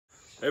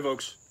Hey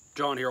folks,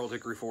 John here, Old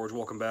Hickory Forge.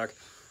 Welcome back.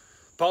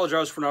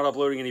 Apologize for not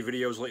uploading any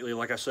videos lately.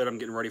 Like I said, I'm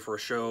getting ready for a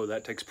show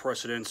that takes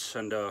precedence,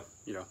 and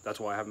that's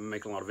why I haven't been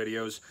making a lot of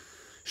videos.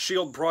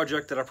 Shield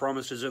project that I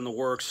promised is in the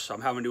works.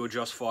 I'm having to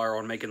adjust fire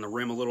on making the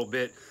rim a little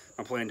bit.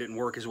 My plan didn't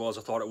work as well as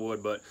I thought it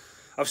would, but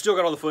I've still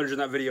got all the footage in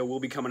that video.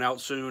 Will be coming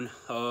out soon.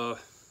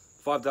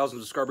 5,000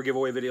 subscriber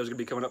giveaway video is going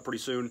to be coming up pretty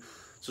soon,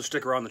 so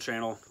stick around the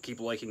channel.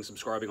 Keep liking,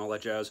 subscribing, all that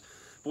jazz.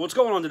 But what's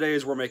going on today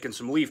is we're making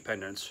some leaf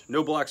pendants.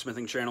 No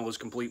blacksmithing channel is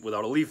complete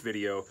without a leaf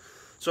video.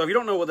 So if you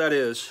don't know what that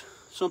is,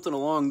 something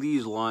along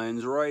these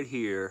lines right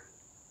here.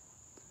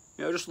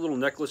 You know, just a little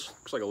necklace,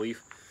 looks like a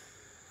leaf.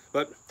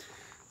 But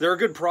they're a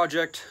good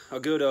project,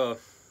 a good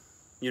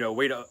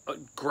way to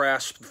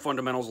grasp the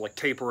fundamentals like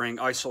tapering,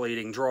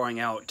 isolating, drawing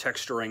out,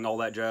 texturing, all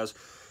that jazz.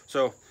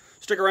 So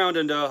stick around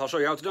and I'll show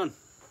you how it's done.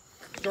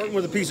 Starting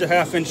with a piece of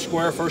 1/2 inch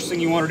square, first thing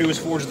you want to do is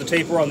forge the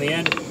taper on the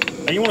end.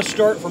 And you want to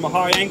start from a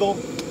high angle,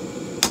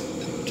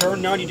 turn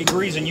 90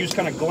 degrees and use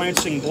kind of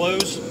glancing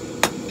blows.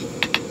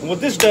 And what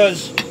this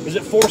does is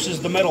it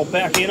forces the metal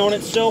back in on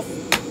itself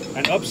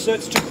and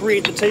upsets to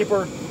create the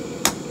taper,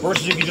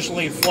 versus if you just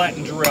lay it flat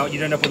and drew out,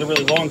 you'd end up with a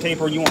really long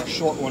taper and you want a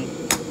short one.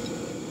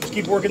 Just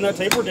keep working that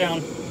taper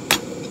down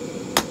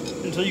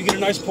until you get a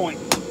nice point.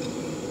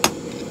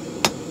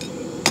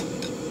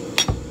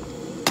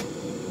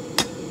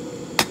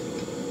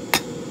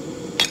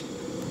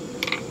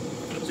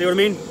 See what I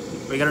mean?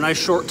 We got a nice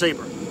short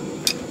taper.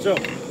 So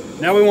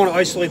now we want to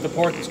isolate the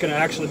part that's going to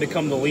actually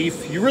become the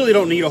leaf. You really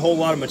don't need a whole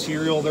lot of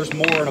material. There's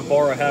more in a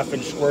bar a 1/2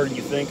 inch square than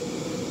you think.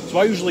 So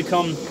I usually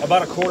come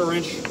about a 1/4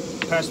 inch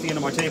past the end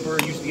of my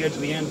taper, use the edge of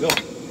the anvil,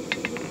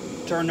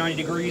 turn 90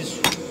 degrees.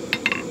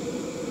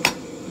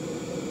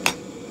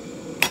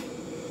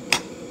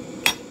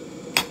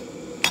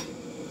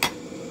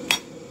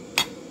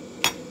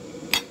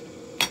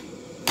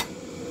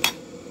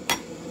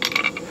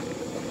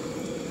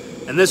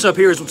 And this up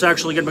here is what's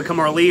actually going to become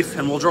our leaf,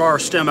 and we'll draw our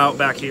stem out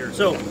back here.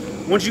 So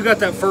once you got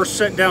that first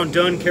set down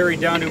done,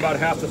 carried down to about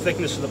half the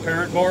thickness of the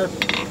parent bar,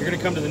 you're going to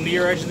come to the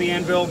near edge of the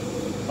anvil,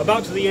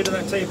 about to the end of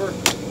that taper.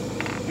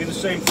 Do the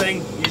same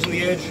thing, using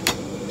the edge,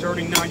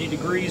 turning 90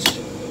 degrees.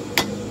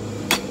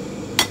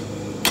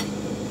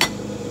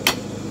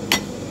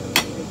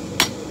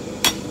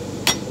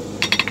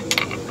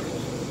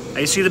 Now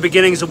you see the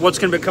beginnings of what's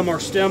going to become our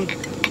stem.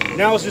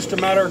 Now it's just a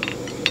matter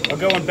of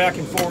going back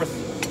and forth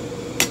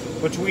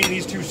between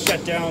these two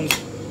set downs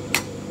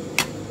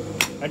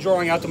and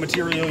drawing out the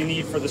material you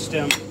need for the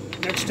stem.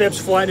 Next step's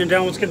flattening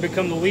down what's going to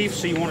become the leaf.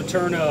 So you want to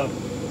turn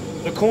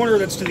the corner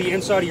that's to the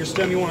inside of your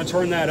stem, you want to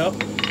turn that up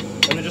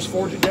and then just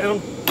forge it down.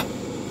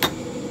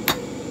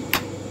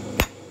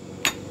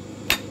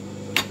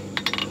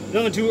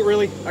 Nothing to it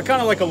really. I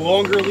kind of like a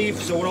longer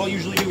leaf, so what I'll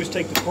usually do is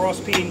take the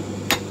cross peen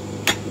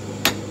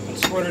and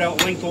spread it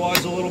out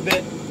lengthwise a little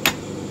bit,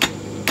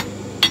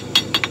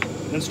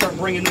 then start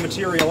bringing the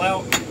material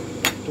out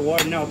to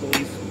widen out the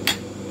leaf.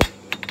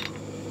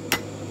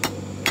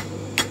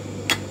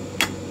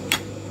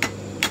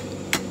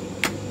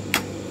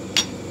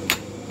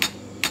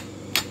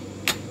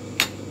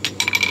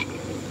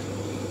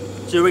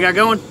 See what we got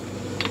going?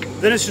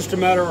 Then it's just a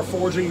matter of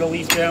forging the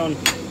leaf down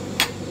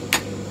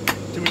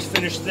to its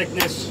finished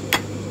thickness,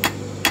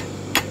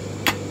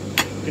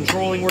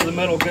 controlling where the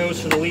metal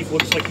goes so the leaf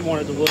looks like you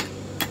want it to look.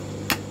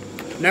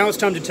 Now it's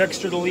time to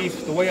texture the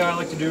leaf. The way I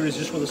like to do it is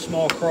just with a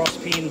small cross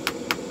peen.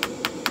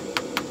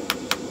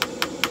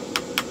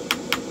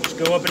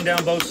 Go up and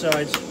down both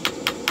sides.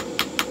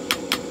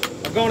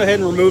 I've gone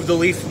ahead and removed the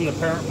leaf from the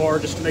parent bar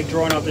just to make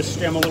drawing out this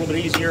stem a little bit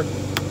easier.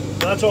 So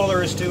that's all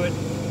there is to it.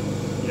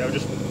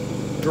 Just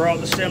draw out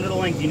the stem to the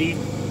length you need.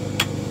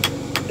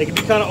 It can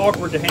be kind of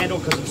awkward to handle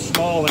because it's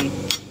small and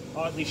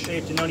oddly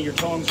shaped and none of your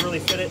tongs really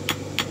fit it.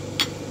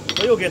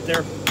 But you'll get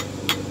there.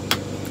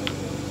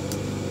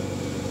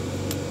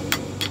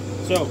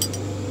 So,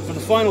 for the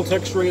final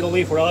texturing of the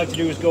leaf, what I like to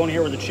do is go in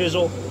here with a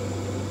chisel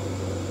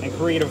and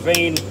create a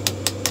vein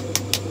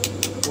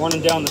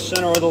running down the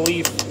center of the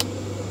leaf,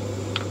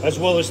 as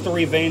well as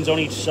 3 veins on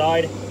each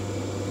side,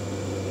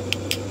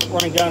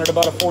 running down at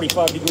about a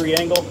 45-degree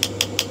angle.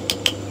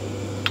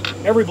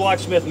 Every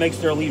blacksmith makes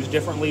their leaves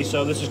differently,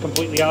 so this is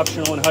completely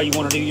optional, and how you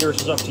want to do yours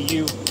is up to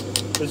you.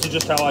 This is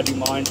just how I do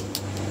mine.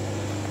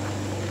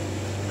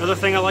 Another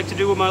thing I like to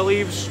do with my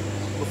leaves,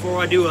 before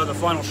I do the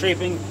final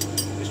shaping,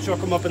 is chuck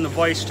them up in the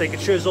vise, take a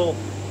chisel,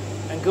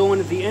 and go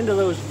in at the end of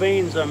those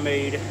veins I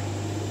made,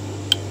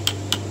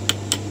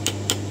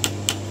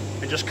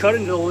 just cut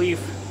into the leaf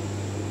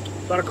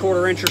about a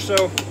 1/4 inch or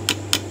so,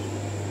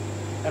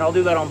 and I'll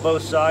do that on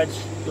both sides.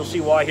 You'll see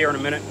why here in a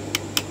minute.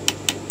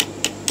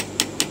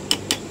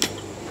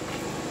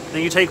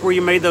 Then you take where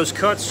you made those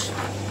cuts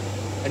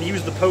and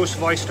use the post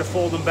vise to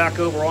fold them back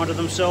over onto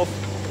themselves.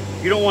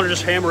 You don't want to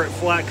just hammer it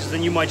flat, because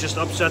then you might just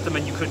upset them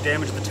and you could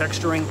damage the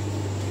texturing.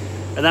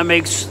 And that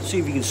makes, see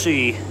if you can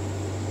see,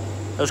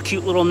 those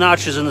cute little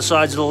notches in the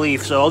sides of the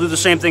leaf. So I'll do the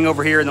same thing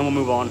over here and then we'll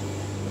move on.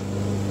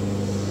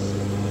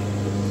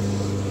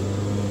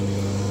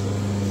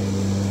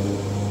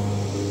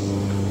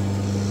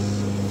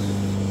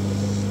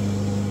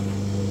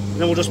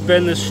 Then we'll just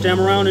bend this stem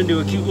around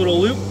into a cute little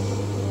loop.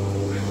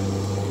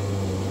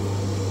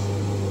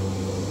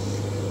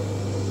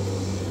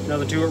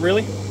 Nothing to it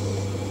really.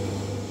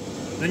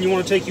 Then you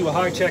want to take you a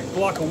high-tech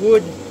block of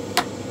wood,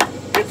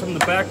 hit from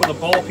the back with a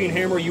ball-peen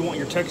hammer. You want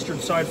your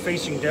textured side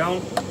facing down.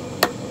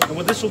 And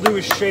what this will do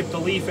is shape the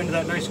leaf into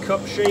that nice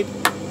cup shape,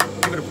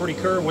 give it a pretty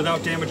curve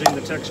without damaging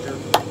the texture.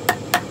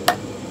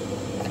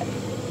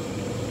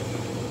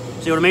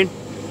 See what I mean?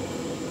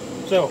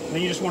 So,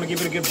 then you just want to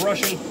give it a good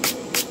brushing.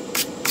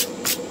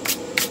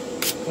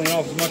 Clean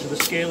off as much of the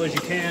scale as you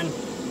can.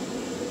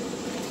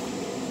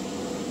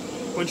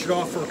 Quench it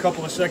off for a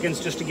couple of seconds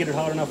just to get it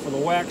hot enough for the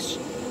wax.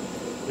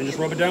 Then just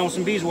rub it down with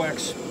some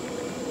beeswax.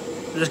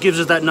 This gives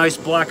us that nice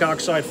black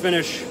oxide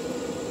finish.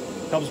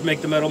 Helps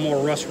make the metal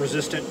more rust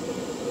resistant.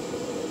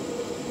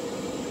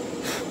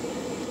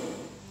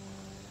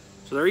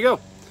 So there you go.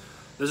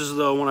 This is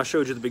the one I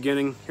showed you at the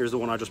beginning. Here's the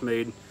one I just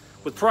made.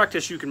 With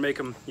practice, you can make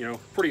them, you know,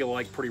 pretty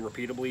alike, pretty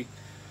repeatably.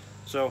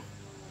 So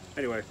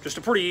anyway, just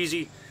a pretty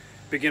easy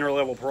beginner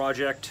level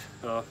project.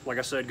 Like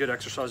I said, good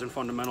exercise in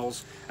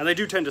fundamentals. And they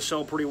do tend to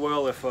sell pretty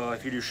well if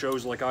you do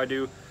shows like I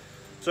do.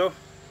 So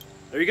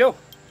there you go.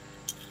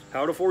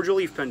 How to forge a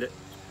leaf pendant.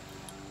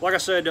 Like I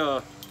said,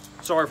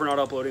 sorry for not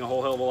uploading a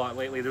whole hell of a lot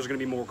lately. There's going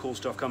to be more cool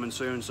stuff coming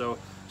soon, so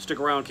stick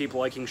around, keep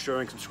liking,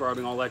 sharing,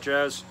 subscribing, all that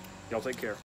jazz. Y'all take care.